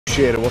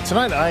Appreciate it. Well,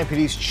 tonight,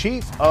 IMPD's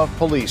Chief of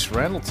Police,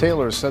 Randall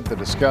Taylor, is set to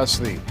discuss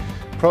the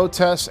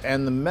protests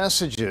and the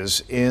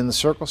messages in the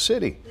Circle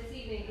City. This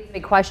evening he's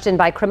being questioned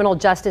by Criminal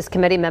Justice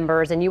Committee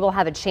members, and you will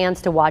have a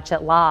chance to watch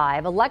it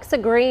live. Alexa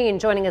Green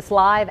joining us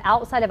live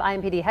outside of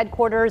IMPD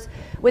headquarters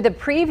with a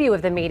preview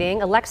of the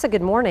meeting. Alexa,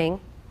 good morning.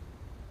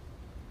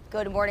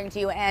 Good morning to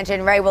you, Ange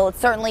and Ray. Well, it's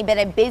certainly been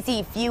a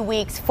busy few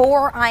weeks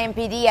for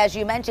IMPD. As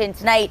you mentioned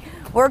tonight,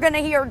 we're going to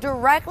hear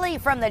directly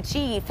from the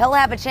chief. He'll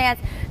have a chance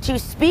to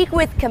speak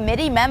with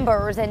committee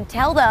members and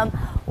tell them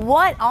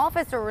what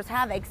officers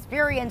have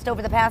experienced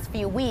over the past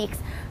few weeks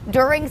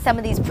during some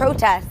of these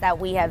protests that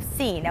we have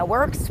seen. Now,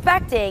 we're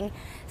expecting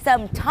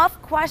some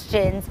tough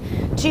questions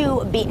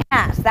to be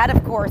asked. That,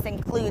 of course,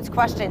 includes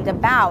questions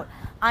about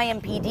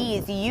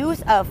IMPD's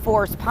use of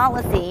force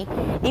policy.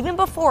 Even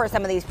before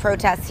some of these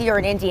protests here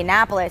in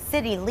Indianapolis,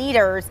 city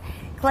leaders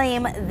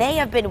claim they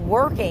have been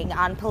working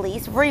on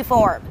police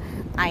reform.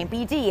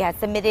 IMPD has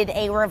submitted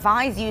a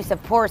revised use of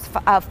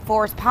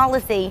force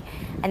policy,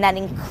 and that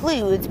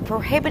includes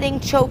prohibiting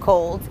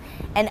chokeholds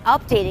and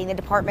updating the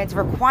department's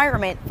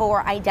requirement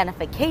for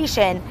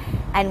identification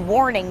and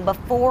warning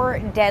before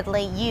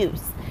deadly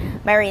use.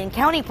 Marion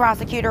County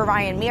Prosecutor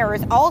Ryan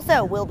Mears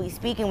also will be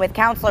speaking with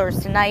counselors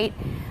tonight.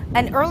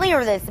 And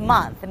earlier this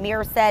month,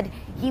 Mears said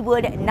he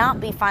would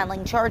not be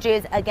filing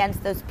charges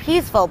against those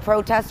peaceful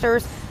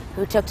protesters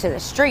who took to the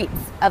streets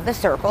of the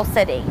Circle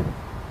City.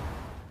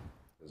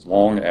 As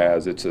long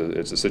as it's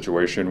a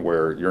situation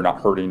where you're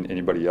not hurting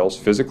anybody else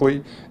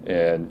physically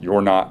and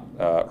you're not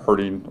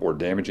hurting or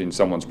damaging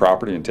someone's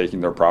property and taking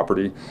their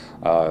property,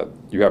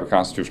 you have a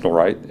constitutional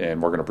right,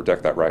 and we're going to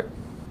protect that right.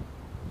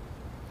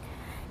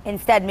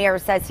 Instead,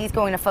 Mears says he's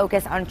going to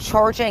focus on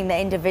charging the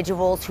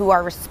individuals who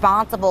are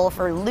responsible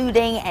for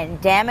looting and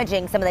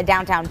damaging some of the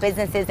downtown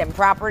businesses and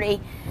property.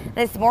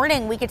 This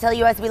morning, we could tell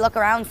you as we look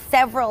around,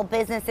 several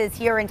businesses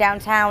here in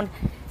downtown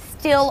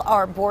still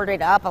are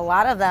boarded up. A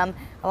lot of them,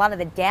 a lot of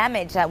the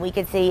damage that we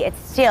could see, it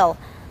still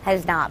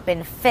has not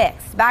been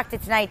fixed. Back to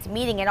tonight's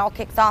meeting, it all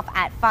kicks off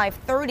at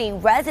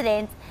 5:30.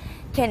 Residents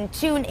can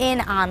tune in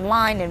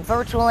online and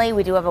virtually.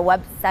 We do have a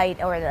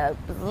website, or the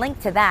link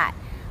to that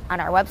on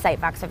our website,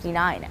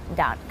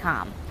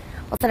 fox59.com.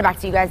 We'll send it back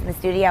to you guys in the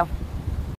studio.